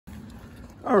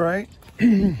All right.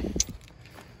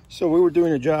 So we were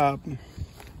doing a job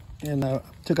and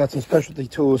took out some specialty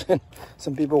tools and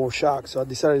some people were shocked. So I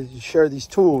decided to share these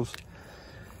tools.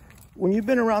 When you've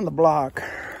been around the block,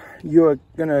 you're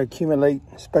gonna accumulate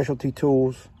specialty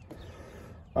tools.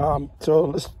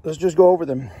 So let's just go over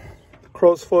them.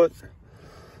 Crow's foot,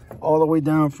 all the way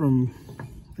down from,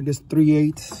 I guess,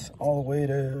 3/8 all the way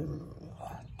to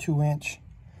 2-inch,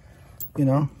 you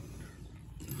know,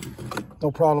 no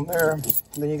problem there. And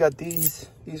then you got these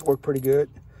work pretty good.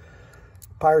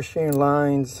 Power steering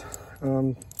lines,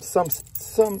 some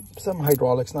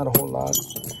hydraulics, not a whole lot.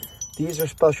 These are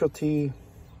specialty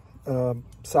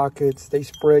sockets. They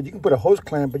spread. You can put a hose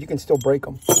clamp, but you can still break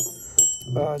them.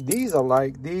 These are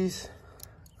like these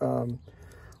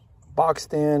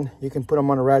boxed in. You can put them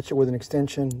on a ratchet with an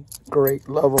extension. Great,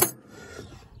 love them.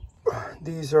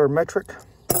 These are metric.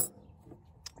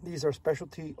 These are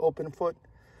specialty open foot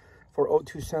for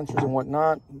O2 sensors and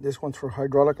whatnot. This one's for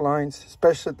hydraulic lines,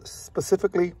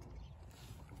 specifically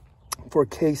for a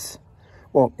case,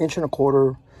 well,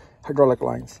 1.25" hydraulic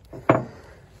lines.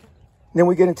 Then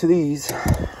we get into these.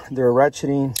 They're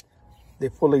ratcheting. They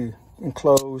fully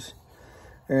enclose,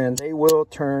 and they will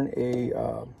turn a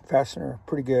fastener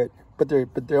pretty good.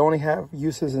 But they only have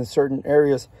uses in certain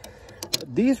areas.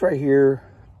 These right here,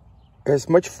 as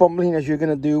much fumbling as you're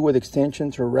gonna do with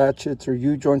extensions or ratchets or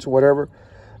U-joints or whatever,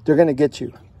 they're gonna get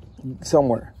you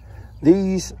somewhere.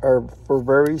 These are for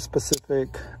very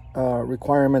specific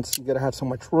requirements. You gotta have so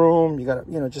much room. You gotta,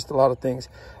 you know, just a lot of things.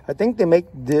 I think they make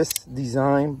this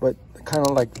design, but kind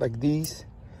of like these,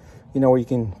 you know, where you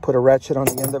can put a ratchet on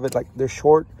the end of it. Like they're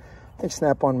short. I think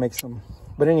Snap-on makes them.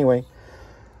 But anyway,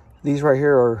 these right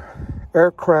here are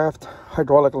aircraft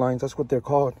hydraulic lines. That's what they're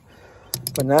called.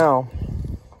 But now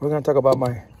we're gonna talk about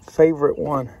my favorite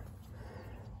one,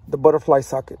 the butterfly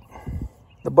socket.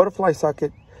 The butterfly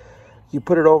socket, you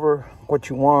put it over what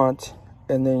you want,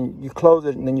 and then you close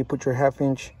it, and then you put your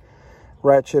 1/2-inch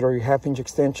ratchet or your 1/2-inch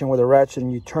extension with a ratchet,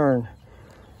 and you turn.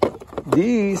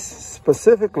 These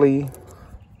specifically,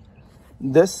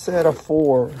 this set of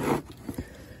 4,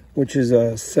 which is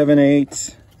a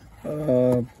 7/8.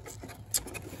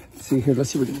 See here, let's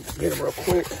see if we can get them real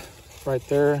quick. Right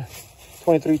there,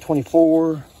 23,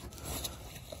 24,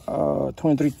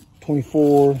 23,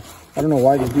 24. I don't know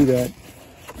why they do that.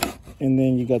 And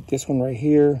then you got this one right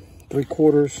here,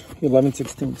 3/4,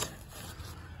 11/16.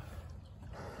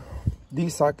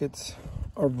 These sockets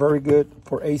are very good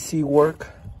for AC work.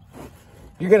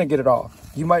 You're gonna get it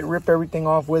off. You might rip everything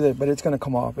off with it, but it's gonna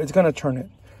come off. It's gonna turn it.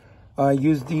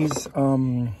 Use these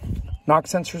knock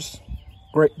sensors.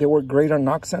 Great, they work great on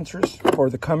knock sensors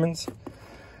for the Cummins.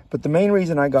 But the main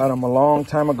reason I got them a long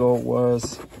time ago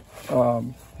was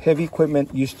heavy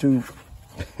equipment used to.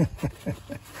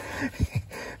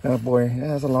 Oh boy,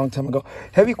 that's a long time ago.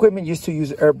 Heavy equipment used to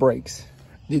use air brakes.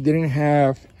 They didn't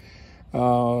have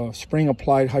spring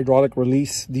applied hydraulic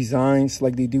release designs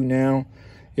like they do now.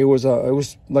 It was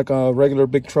like a regular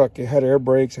big truck. It had air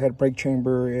brakes, it had brake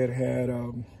chamber, it had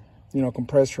you know,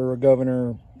 compressor, a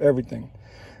governor, everything.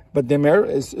 But them air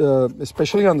is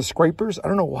especially on the scrapers. I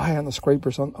don't know why on the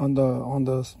scrapers, on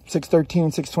the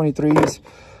 613, 623s.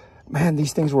 Man,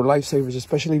 these things were lifesavers,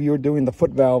 especially if you were doing the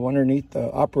foot valve underneath the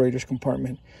operator's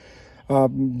compartment.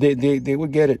 They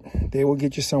would get it. They will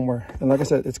get you somewhere. And like I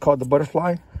said, it's called the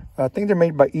Butterfly. I think they're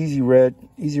made by Easy Red.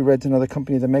 Easy Red's another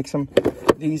company that makes them.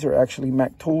 These are actually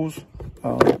Mac tools.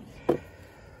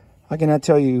 I cannot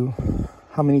tell you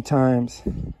how many times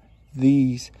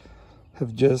these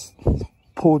have just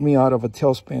pulled me out of a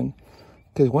tailspin.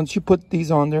 Because once you put these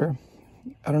on there,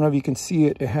 I don't know if you can see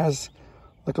it. It has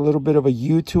like a little bit of a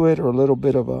U to it, or a little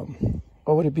bit of a,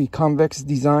 what would it be, convex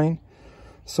design.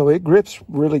 So it grips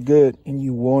really good, and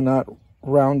you will not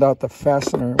round out the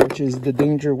fastener, which is the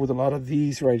danger with a lot of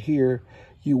these right here.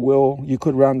 You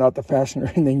could round out the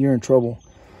fastener and then you're in trouble.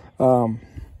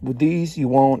 With these you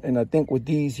won't, and I think with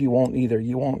these you won't either.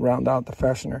 You won't round out the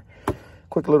fastener.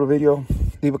 Quick little video,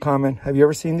 leave a comment. Have you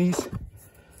ever seen these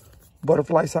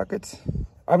butterfly sockets?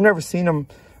 I've never seen them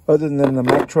other than the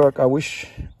Mack truck. I wish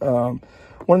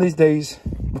one of these days,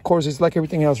 of course, it's like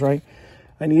everything else, right?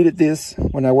 I needed this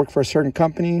when I worked for a certain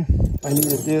company. I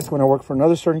needed this when I worked for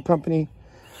another certain company.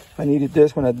 I needed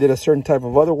this when I did a certain type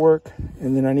of other work.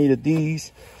 And then I needed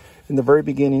these in the very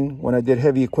beginning when I did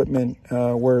heavy equipment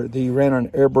where they ran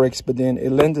on air brakes, but then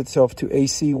it lends itself to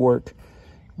AC work.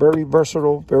 Very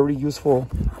versatile, very useful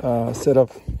set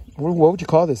of, what would you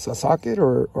call this? A socket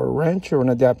or a wrench or an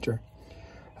adapter?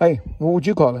 Hey, what would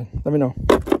you call it? Let me know.